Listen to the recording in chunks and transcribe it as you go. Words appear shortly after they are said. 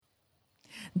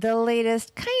The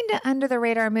latest kind of under the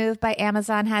radar move by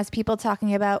Amazon has people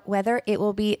talking about whether it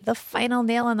will be the final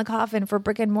nail in the coffin for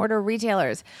brick and mortar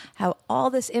retailers, how all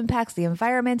this impacts the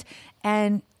environment,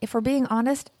 and if we're being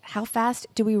honest, how fast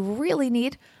do we really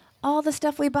need all the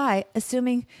stuff we buy,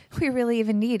 assuming we really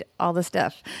even need all the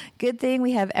stuff. Good thing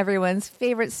we have everyone's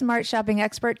favorite smart shopping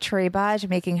expert, Trey Bodge,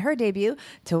 making her debut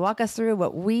to walk us through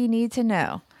what we need to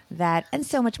know. That and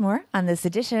so much more on this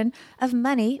edition of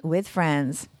Money with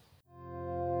Friends.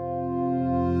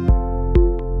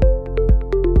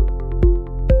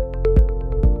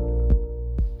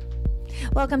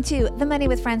 Welcome to the Money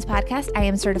with Friends podcast. I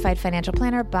am certified financial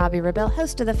planner Bobbi Rebell,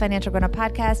 host of the Financial Grown Up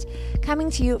podcast,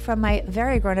 coming to you from my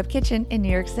very grown up kitchen in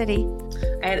New York City.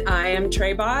 And I am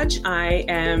Trey Bodge. I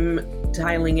am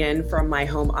dialing in from my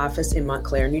home office in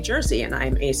Montclair, New Jersey, and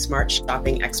I'm a smart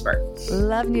shopping expert.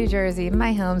 Love New Jersey,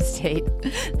 my home state.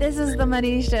 This is the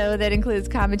Money Show that includes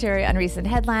commentary on recent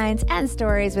headlines and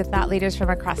stories with thought leaders from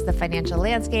across the financial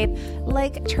landscape,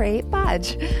 like Trey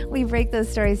Bodge. We break those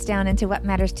stories down into what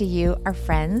matters to you, our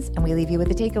friends, and we leave you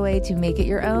with a takeaway to make it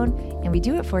your own, and we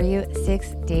do it for you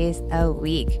 6 days a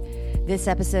week. This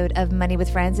episode of Money with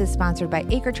Friends is sponsored by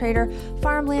Acre Trader.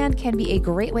 Farmland can be a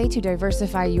great way to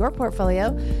diversify your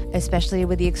portfolio, especially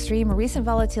with the extreme recent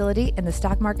volatility in the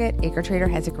stock market. Acre Trader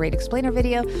has a great explainer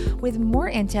video with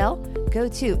more intel. Go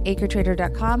to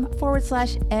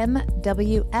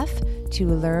acretrader.com/MWF to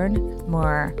learn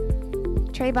more.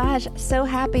 Trey Bodge, so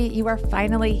happy you are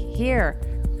finally here.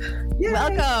 Yay.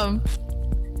 Welcome.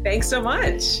 Thanks so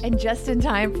much. And just in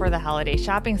time for the holiday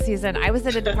shopping season. I was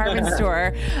at a department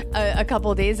store a couple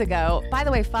of days ago. By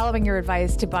the way, following your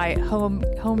advice to buy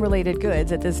home-related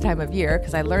goods at this time of year,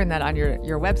 because I learned that on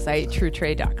your website,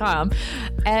 truetrade.com.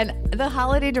 And the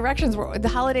holiday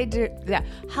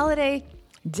holiday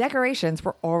decorations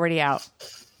were already out.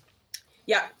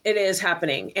 Yeah, it is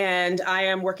happening. And I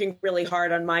am working really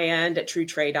hard on my end at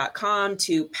truetrade.com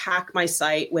to pack my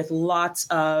site with lots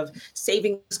of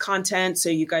savings content so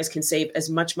you guys can save as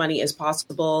much money as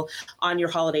possible on your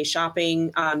holiday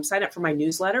shopping. Sign up for my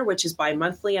newsletter, which is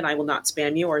bi-monthly, and I will not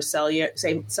spam you or sell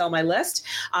my list.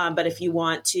 But if you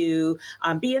want to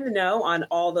be in the know on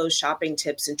all those shopping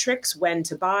tips and tricks, when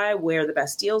to buy, where the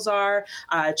best deals are,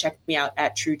 check me out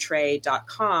at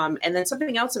truetrade.com. And then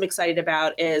something else I'm excited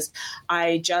about is I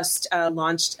just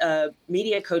launched a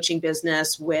media coaching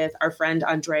business with our friend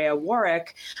Andrea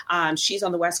Warwick. She's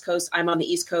on the West Coast, I'm on the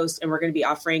East Coast, and we're going to be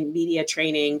offering media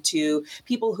training to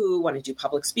people who want to do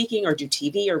public speaking or do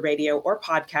TV or radio or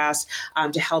podcasts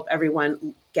to help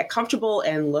everyone get comfortable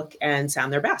and look and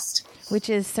sound their best. Which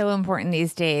is so important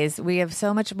these days. We have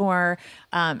so much more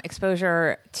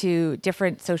exposure to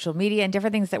different social media and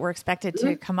different things that we're expected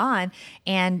to come on.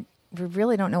 And we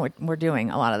really don't know what we're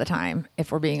doing a lot of the time,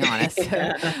 if we're being honest.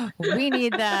 We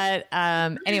need that.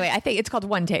 Anyway, I think it's called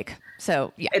One Take.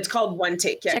 So yeah. It's called One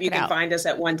Take. Yeah, you can find us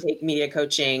at One Take Media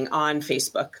Coaching on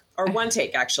Facebook, or One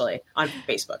Take actually on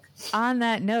Facebook. On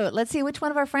that note, let's see which one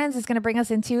of our friends is going to bring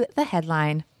us into the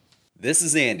headline. This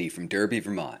is Andy from Derby,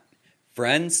 Vermont.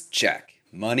 Friends, check.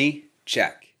 Money,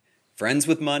 check. Friends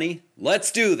with money?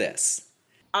 Let's do this.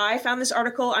 I found this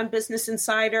article on Business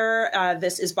Insider.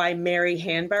 This is by Mary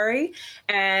Hanbury.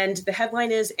 And the headline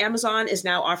is, Amazon is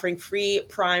now offering free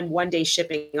Prime one-day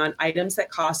shipping on items that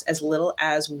cost as little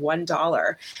as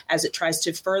 $1 as it tries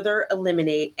to further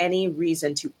eliminate any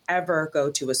reason to ever go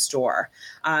to a store.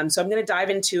 So I'm going to dive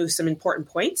into some important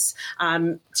points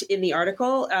in the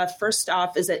article. First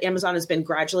off is that Amazon has been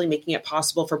gradually making it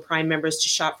possible for Prime members to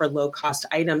shop for low-cost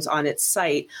items on its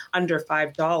site under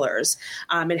 $5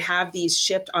 and have these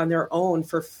shipped on their own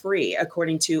for free,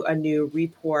 according to a new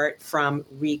report from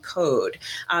Recode.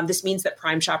 This means that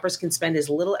Prime shoppers can spend as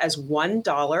little as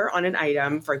 $1 on an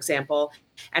item, for example,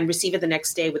 and receive it the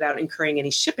next day without incurring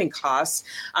any shipping costs.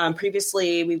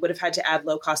 Previously, we would have had to add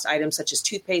low-cost items such as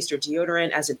toothpaste or deodorant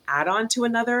as an add-on to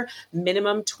another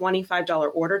minimum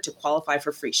 $25 order to qualify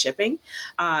for free shipping.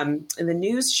 And the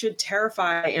news should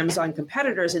terrify Amazon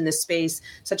competitors in this space,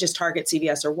 such as Target,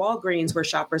 CVS, or Walgreens, where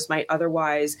shoppers might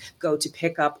otherwise go to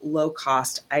pick up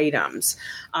low-cost items.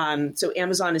 So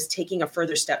Amazon is taking a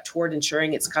further step toward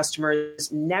ensuring its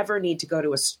customers never need to go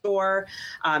to a store.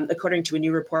 According to a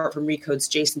new report from Recode's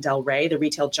Jason Del Rey, the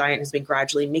retail giant has been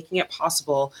gradually making it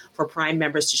possible for Prime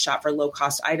members to shop for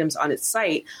low-cost items on its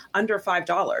site under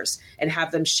 $5 and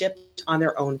have them shipped on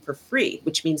their own for free,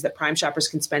 which means that Prime shoppers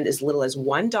can spend as little as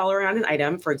 $1 on an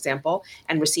item, for example,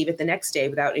 and receive it the next day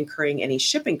without incurring any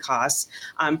shipping costs.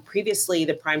 Previously,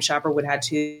 the Prime shopper would have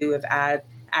to have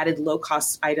added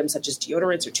low-cost items such as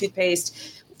deodorants or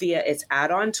toothpaste via its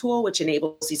add-on tool, which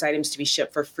enables these items to be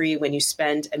shipped for free when you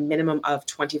spend a minimum of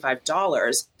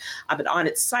 $25. But on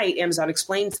its site, Amazon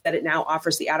explains that it now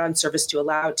offers the add-on service to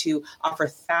allow to offer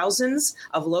thousands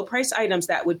of low-price items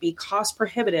that would be cost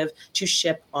prohibitive to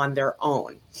ship on their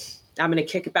own. I'm going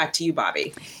to kick it back to you,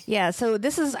 Bobby. Yeah, so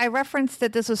I referenced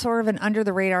that this was sort of an under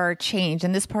the radar change,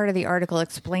 and this part of the article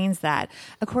explains that.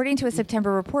 According to a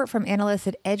September report from analysts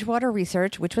at Edgewater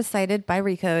Research, which was cited by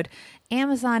Recode,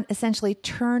 Amazon essentially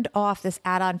turned off this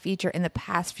add-on feature in the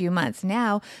past few months.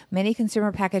 Now, many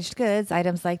consumer packaged goods,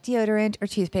 items like deodorant or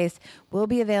toothpaste, will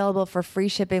be available for free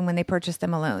shipping when they purchase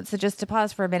them alone. So just to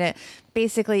pause for a minute,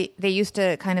 basically, they used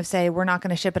to kind of say, we're not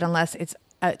going to ship it unless it's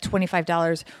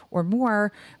 $25 or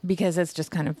more, because it's just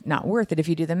kind of not worth it if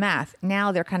you do the math.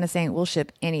 Now they're kind of saying we'll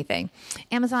ship anything.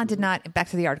 Amazon did not, back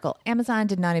to the article, Amazon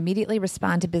did not immediately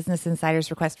respond to Business Insider's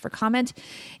request for comment.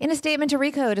 In a statement to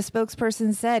Recode, a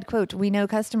spokesperson said, quote, "We know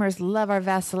customers love our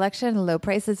vast selection, low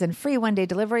prices, and free one-day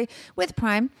delivery with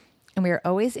Prime, and we are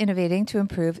always innovating to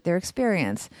improve their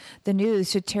experience. The news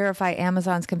should terrify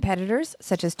Amazon's competitors,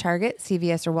 such as Target,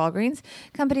 CVS, or Walgreens,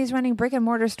 companies running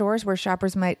brick-and-mortar stores where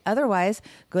shoppers might otherwise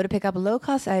go to pick up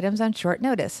low-cost items on short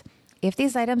notice. If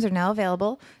these items are now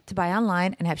available to buy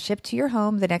online and have shipped to your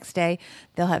home the next day,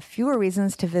 they'll have fewer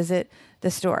reasons to visit the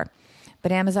store."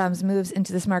 But Amazon's moves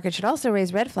into this market should also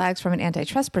raise red flags from an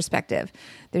antitrust perspective.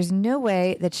 There's no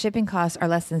way that shipping costs are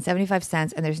less than 75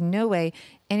 cents, and there's no way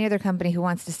any other company who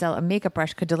wants to sell a makeup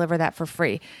brush could deliver that for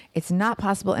free. It's not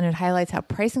possible, and it highlights how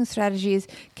pricing strategies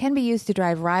can be used to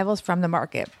drive rivals from the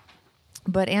market.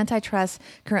 But antitrust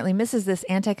currently misses this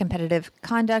anti-competitive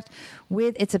conduct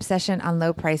with its obsession on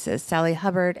low prices, Sally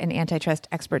Hubbard, an antitrust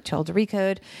expert, told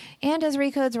Recode. And as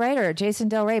Recode's writer, Jason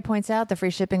Del Rey, points out, the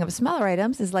free shipping of smaller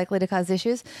items is likely to cause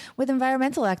issues with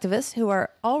environmental activists who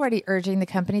are already urging the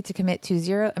company to commit to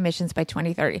zero emissions by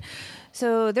 2030.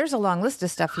 So there's a long list of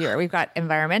stuff here. We've got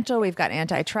environmental, we've got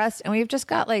antitrust, and we've just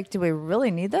got do we really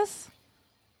need this?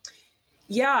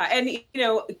 Yeah. And,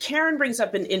 Karen brings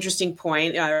up an interesting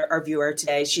point, our viewer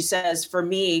today. She says, for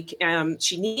me,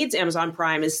 she needs Amazon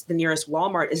Prime as the nearest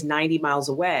Walmart is 90 miles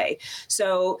away.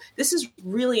 So this is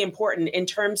really important in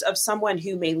terms of someone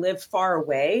who may live far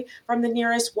away from the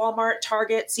nearest Walmart,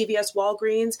 Target, CVS,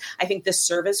 Walgreens. I think this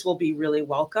service will be really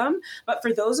welcome. But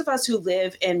for those of us who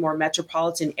live in more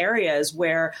metropolitan areas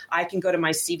where I can go to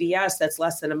my CVS that's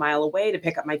less than a mile away to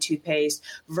pick up my toothpaste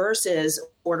versus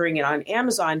ordering it on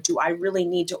Amazon, do I really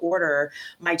need to order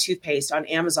my toothpaste on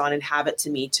Amazon and have it to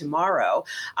me tomorrow?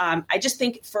 I just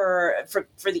think for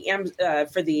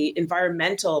the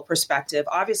environmental perspective,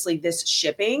 obviously this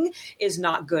shipping is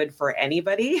not good for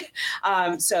anybody.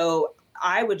 So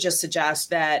I would just suggest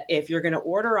that if you're going to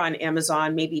order on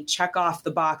Amazon, maybe check off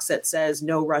the box that says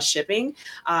no rush shipping,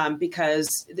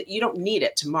 because you don't need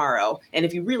it tomorrow. And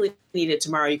if you really need it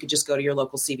tomorrow, you could just go to your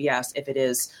local CVS if it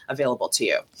is available to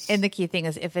you. And the key thing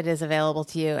is if it is available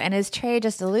to you. And as Trey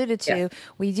just alluded to,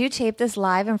 we do tape this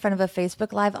live in front of a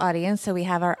Facebook Live audience. So we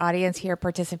have our audience here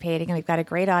participating, and we've got a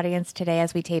great audience today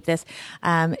as we tape this.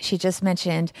 She just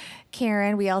mentioned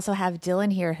Karen. We also have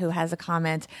Dylan here who has a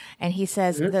comment, and he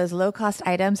says those low-cost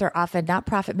items are often not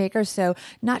profit makers, so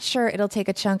not sure it'll take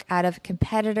a chunk out of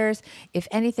competitors. If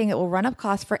anything, it will run up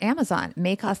costs for Amazon. It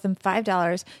may cost them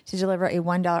 $5 to deliver a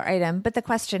 $1 item. But the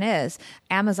question is,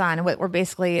 Amazon, and what we're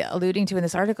basically alluding to in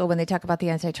this article when they talk about the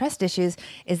antitrust issues,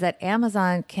 is that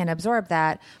Amazon can absorb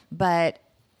that, but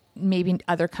maybe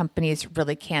other companies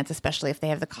really can't, especially if they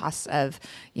have the costs of,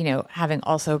 having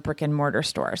also brick and mortar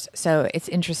stores. So it's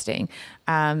interesting.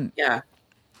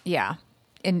 Yeah.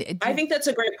 And I think that's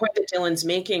a great point that Dylan's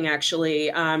making, actually,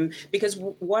 because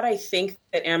what I think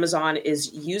that Amazon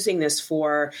is using this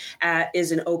for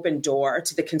is an open door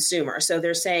to the consumer. So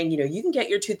they're saying, you can get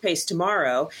your toothpaste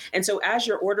tomorrow. And so as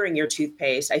you're ordering your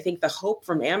toothpaste, I think the hope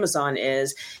from Amazon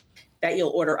is that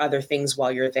you'll order other things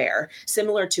while you're there,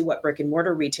 similar to what brick and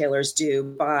mortar retailers do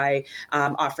by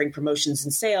offering promotions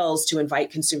and sales to invite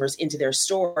consumers into their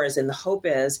stores. And the hope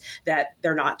is that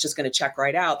they're not just going to check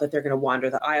right out, that they're going to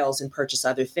wander the aisles and purchase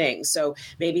other things. So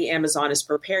maybe Amazon is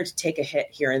prepared to take a hit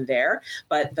here and there,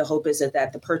 but the hope is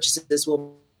that the purchases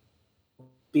will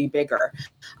be bigger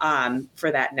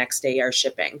for that next day air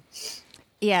shipping.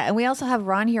 Yeah, and we also have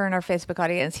Ron here in our Facebook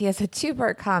audience. He has a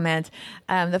two-part comment.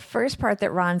 The first part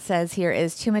that Ron says here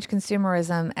is too much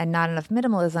consumerism and not enough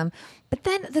minimalism. But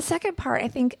then the second part, I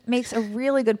think, makes a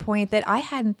really good point that I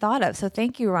hadn't thought of. So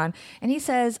thank you, Ron. And he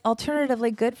says, alternatively,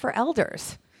 good for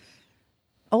elders,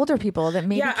 older people that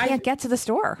maybe can't get to the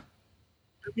store.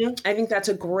 I think that's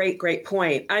a great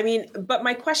point. I mean, but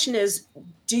my question is,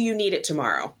 do you need it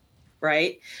tomorrow?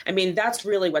 right? I mean, that's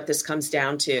really what this comes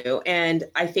down to. And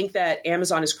I think that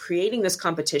Amazon is creating this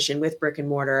competition with brick and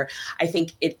mortar. I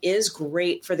think it is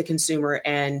great for the consumer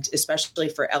and especially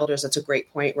for elders. That's a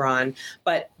great point, Ron.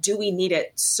 But do we need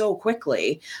it so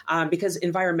quickly? Because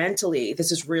environmentally,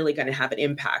 this is really going to have an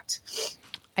impact.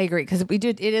 I agree, because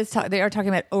they are talking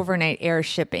about overnight air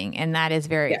shipping, and that is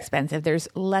very expensive. There's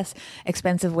less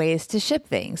expensive ways to ship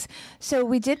things. So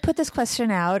we did put this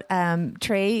question out.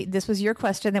 Trey, this was your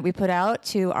question that we put out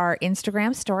to our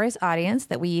Instagram stories audience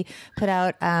that we put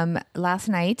out last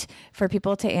night for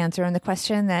people to answer. And the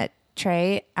question that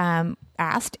Trey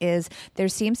asked is, there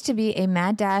seems to be a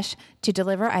mad dash to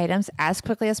deliver items as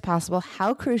quickly as possible.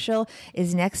 How crucial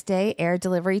is next day air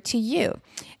delivery to you?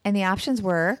 And the options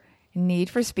were Need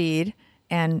for Speed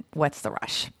and What's the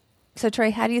Rush? So Trey,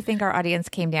 how do you think our audience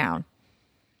came down?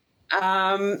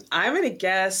 I'm going to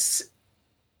guess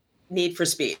Need for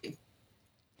Speed.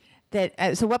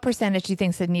 So what percentage do you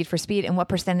think said Need for Speed, and what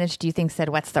percentage do you think said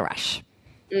What's the Rush?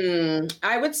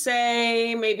 I would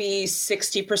say maybe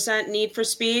 60% Need for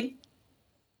Speed.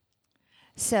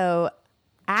 So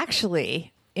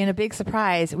actually, in a big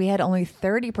surprise, we had only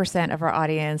 30% of our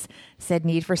audience said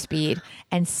Need for Speed,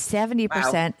 and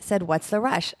 70% said What's the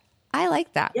Rush? I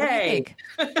like that. Yay. What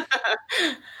do you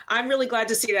think? I'm really glad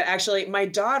to see that. Actually, my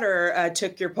daughter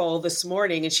took your poll this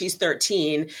morning, and she's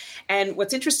 13. And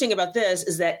what's interesting about this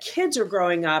is that kids are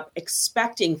growing up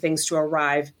expecting things to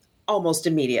arrive almost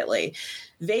immediately.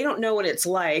 They don't know what it's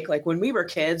like when we were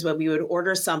kids, when we would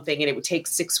order something and it would take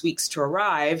 6 weeks to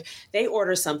arrive. They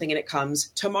order something and it comes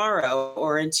tomorrow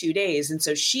or in 2 days. And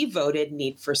so she voted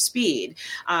Need for Speed.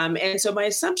 And so my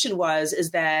assumption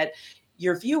is that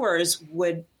your viewers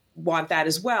would want that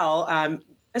as well.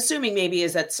 Assuming maybe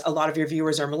is that a lot of your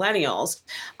viewers are millennials.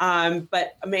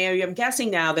 But I'm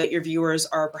guessing now that your viewers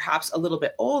are perhaps a little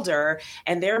bit older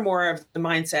and they're more of the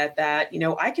mindset that,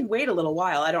 I can wait a little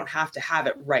while. I don't have to have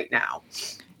it right now.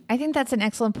 I think that's an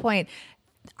excellent point.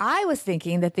 I was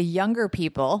thinking that the younger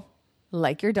people,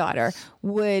 like your daughter,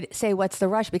 would say, What's the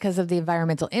rush? Because of the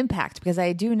environmental impact. Because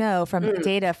I do know from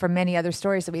data from many other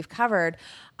stories that we've covered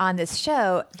on this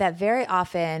show that very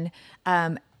often,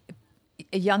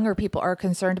 younger people are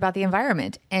concerned about the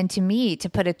environment. And to me, to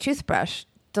put a toothbrush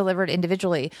delivered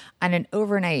individually on an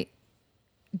overnight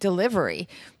delivery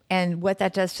and what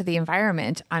that does to the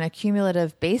environment on a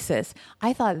cumulative basis,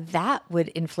 I thought that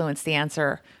would influence the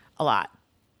answer a lot.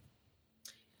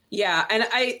 Yeah. And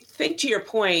I think to your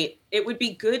point, it would be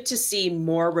good to see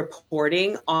more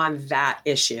reporting on that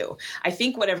issue. I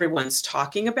think what everyone's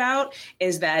talking about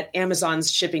is that Amazon's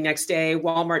shipping next day,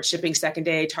 Walmart shipping second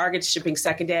day, Target's shipping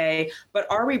second day. But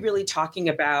are we really talking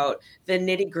about the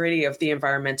nitty gritty of the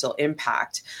environmental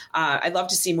impact? I'd love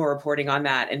to see more reporting on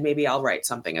that, and maybe I'll write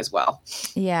something as well.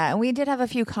 Yeah, and we did have a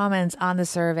few comments on the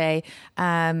survey.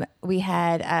 We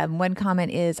had one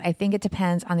comment is, I think it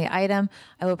depends on the item.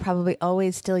 I will probably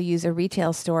always still use a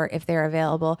retail store if they're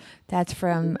available. That's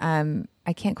from,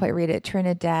 I can't quite read it,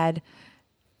 Trinidad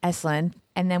Eslin.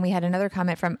 And then we had another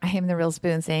comment from I Am the Real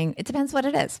Spoon saying, it depends what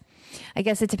it is. I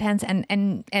guess it depends.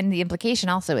 And the implication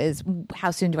also is,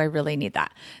 how soon do I really need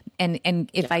that? And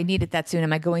if I need it that soon,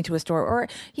 am I going to a store? Or,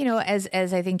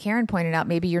 as I think Karen pointed out,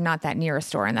 maybe you're not that near a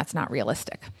store and that's not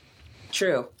realistic.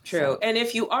 True. So. And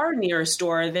if you are near a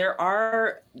store, there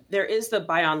is the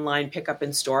buy online, pick up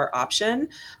in store option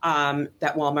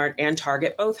that Walmart and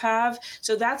Target both have.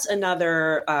 So that's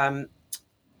another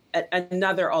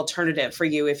alternative for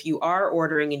you if you are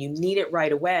ordering and you need it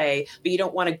right away, but you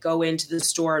don't want to go into the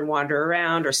store and wander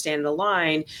around or stand in a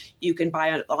line. You can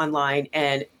buy it online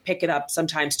and pick it up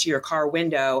sometimes to your car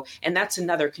window. And that's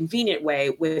another convenient way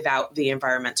without the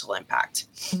environmental impact.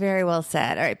 Very well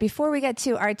said. All right. Before we get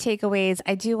to our takeaways,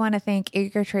 I do want to thank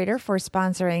AcreTrader for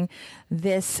sponsoring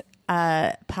this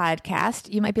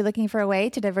podcast. You might be looking for a way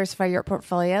to diversify your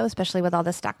portfolio, especially with all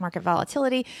the stock market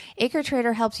volatility.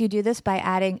 AcreTrader helps you do this by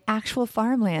adding actual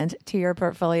farmland to your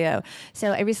portfolio.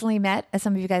 So I recently met, as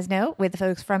some of you guys know, with the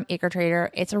folks from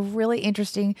AcreTrader. It's really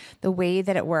interesting the way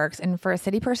that it works. And for a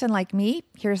city person like me,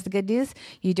 here's the good news.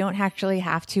 You don't actually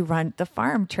have to run the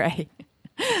farm, Trey.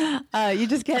 You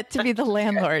just get to be the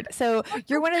landlord. So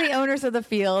you're one of the owners of the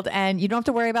field and you don't have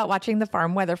to worry about watching the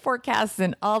farm weather forecasts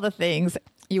and all the things.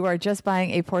 You are just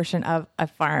buying a portion of a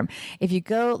farm. If you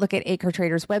go look at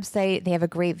AcreTrader's website, they have a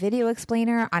great video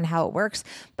explainer on how it works.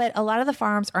 But a lot of the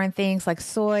farms are in things like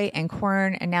soy and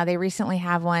corn. And now they recently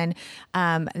have one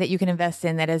that you can invest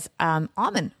in that is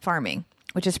almond farming.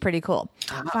 which is pretty cool.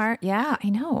 Yeah, I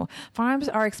know. Farms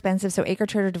are expensive, so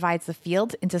AcreTrader divides the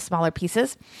field into smaller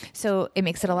pieces, so it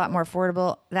makes it a lot more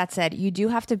affordable. That said, you do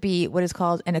have to be what is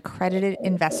called an accredited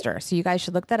investor, so you guys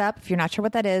should look that up if you're not sure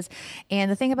what that is. And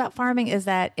the thing about farming is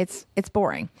that it's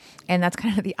boring, and that's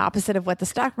kind of the opposite of what the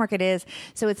stock market is.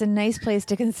 So it's a nice place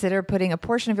to consider putting a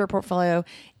portion of your portfolio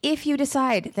if you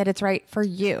decide that it's right for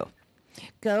you.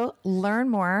 Go learn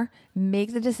more,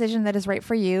 make the decision that is right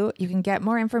for you. You can get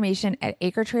more information at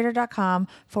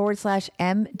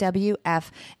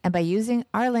acretrader.com/MWF. And by using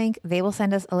our link, they will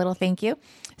send us a little thank you.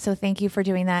 So thank you for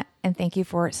doing that. And thank you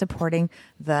for supporting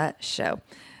the show.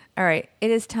 All right. It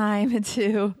is time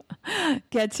to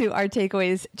get to our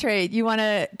takeaways. Trey, you want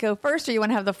to go first or you want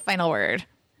to have the final word?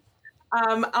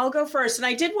 I'll go first. And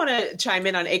I did want to chime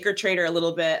in on AcreTrader a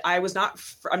little bit. I'm not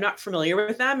familiar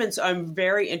with them. And so I'm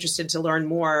very interested to learn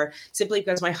more, simply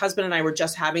because my husband and I were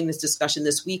just having this discussion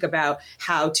this week about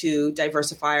how to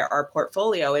diversify our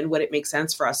portfolio and what it makes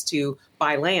sense for us to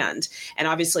buy land. And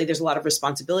obviously there's a lot of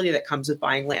responsibility that comes with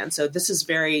buying land. So this is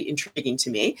very intriguing to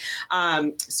me.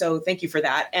 So thank you for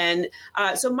that. And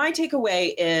so my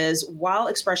takeaway is, while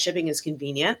express shipping is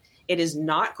convenient, it is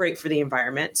not great for the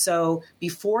environment. So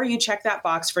before you check that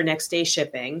box for next day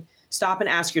shipping, stop and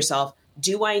ask yourself,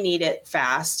 do I need it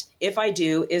fast? If I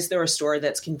do, is there a store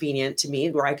that's convenient to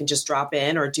me where I can just drop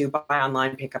in, or do buy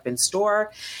online, pick up in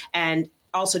store? And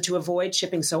also, to avoid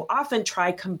shipping so often,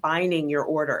 try combining your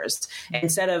orders.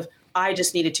 Instead of, I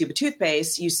just need a tube of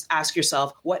toothpaste, you ask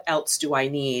yourself, what else do I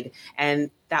need? And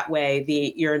that way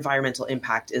your environmental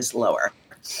impact is lower.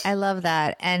 I love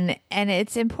that. And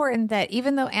it's important that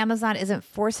even though Amazon isn't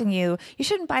forcing you, you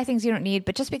shouldn't buy things you don't need,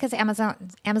 but just because Amazon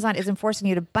isn't forcing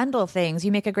you to bundle things,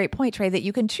 you make a great point, Trey, that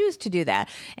you can choose to do that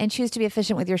and choose to be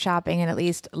efficient with your shopping and at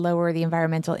least lower the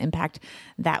environmental impact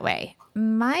that way.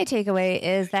 My takeaway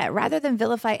is that rather than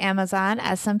vilify Amazon,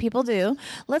 as some people do,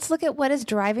 let's look at what is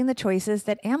driving the choices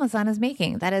that Amazon is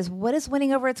making. That is, what is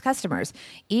winning over its customers.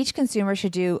 Each consumer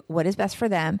should do what is best for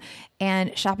them,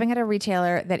 and shopping at a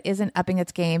retailer that isn't upping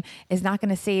its game is not going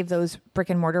to save those brick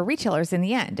and mortar retailers in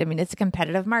the end. I mean, it's a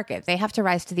competitive market. They have to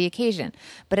rise to the occasion.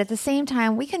 But at the same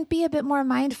time, we can be a bit more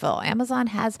mindful. Amazon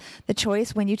has the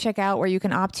choice when you check out where you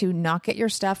can opt to not get your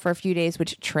stuff for a few days,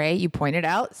 which, Trey, you pointed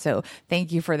out. So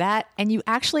thank you for that. And you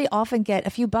actually often get a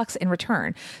few bucks in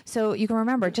return. So you can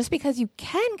remember, just because you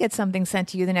can get something sent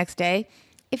to you the next day,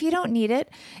 if you don't need it,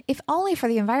 if only for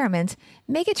the environment,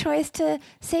 make a choice to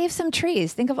save some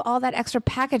trees. Think of all that extra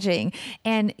packaging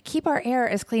and keep our air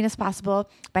as clean as possible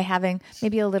by having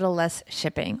maybe a little less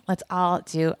shipping. Let's all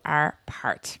do our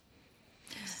part.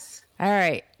 All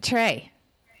right, Trey,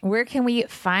 where can we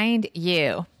find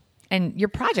you and your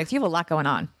projects? You have a lot going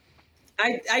on.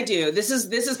 I do. This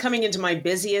is coming into my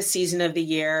busiest season of the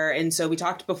year. And so we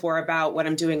talked before about what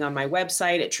I'm doing on my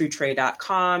website at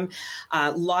TrueTrade.com.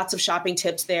 Lots of shopping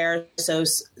tips there. So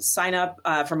sign up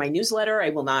for my newsletter. I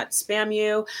will not spam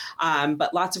you,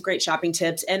 but lots of great shopping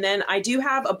tips. And then I do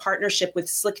have a partnership with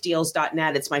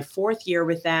SlickDeals.net. It's my 4th year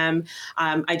with them.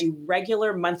 I do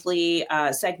regular monthly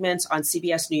segments on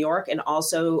CBS New York and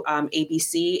also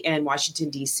ABC and Washington,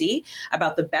 D.C.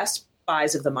 about the best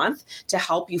buys of the month to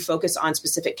help you focus on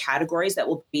specific categories that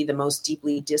will be the most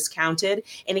deeply discounted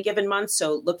in a given month.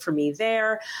 So look for me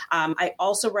there. I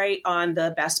also write on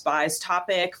the best buys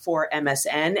topic for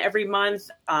MSN every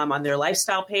month on their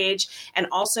lifestyle page. And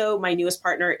also my newest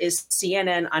partner is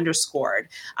CNN Underscored,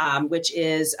 which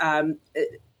is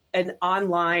an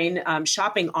online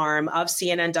shopping arm of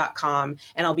CNN.com,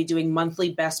 and I'll be doing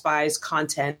monthly Best Buys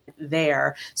content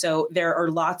there. So there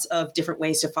are lots of different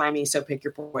ways to find me, so pick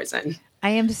your poison.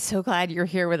 I am so glad you're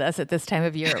here with us at this time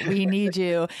of year. We need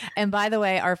you. And by the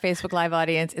way, our Facebook Live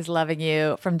audience is loving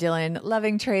you, from Dylan,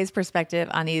 loving Trey's perspective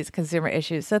on these consumer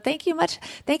issues. So thank you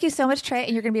so much, Trey.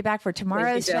 And you're going to be back for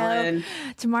tomorrow's show.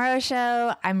 Tomorrow's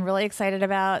show, I'm really excited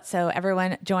about. So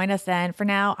everyone join us then. For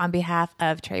now, on behalf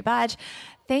of Trey Bodge,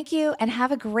 thank you and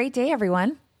have a great day,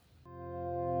 everyone.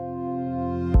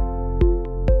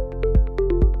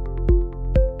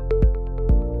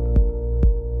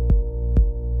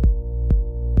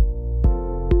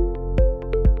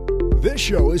 This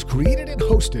show is created and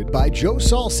hosted by Joe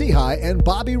Saul-Sehy and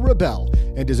Bobby Rebell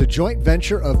and is a joint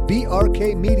venture of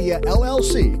BRK Media,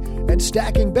 LLC and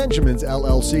Stacking Benjamins,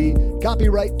 LLC,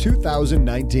 copyright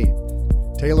 2019.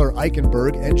 Taylor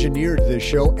Eichenberg engineered this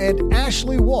show, and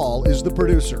Ashley Wall is the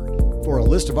producer. For a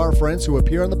list of our friends who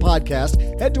appear on the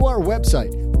podcast, head to our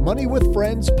website,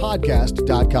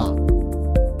 moneywithfriendspodcast.com.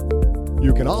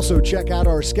 You can also check out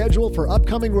our schedule for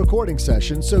upcoming recording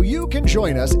sessions so you can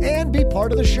join us and be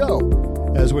part of the show.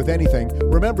 As with anything,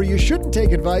 remember you shouldn't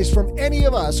take advice from any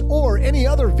of us or any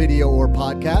other video or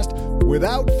podcast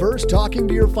without first talking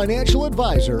to your financial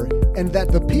advisor, and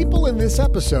that the people in this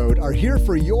episode are here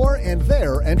for your and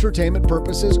their entertainment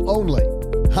purposes only.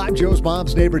 I'm Joe's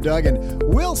mom's neighbor, Doug, and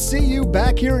we'll see you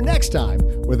back here next time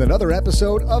with another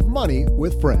episode of Money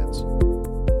with Friends.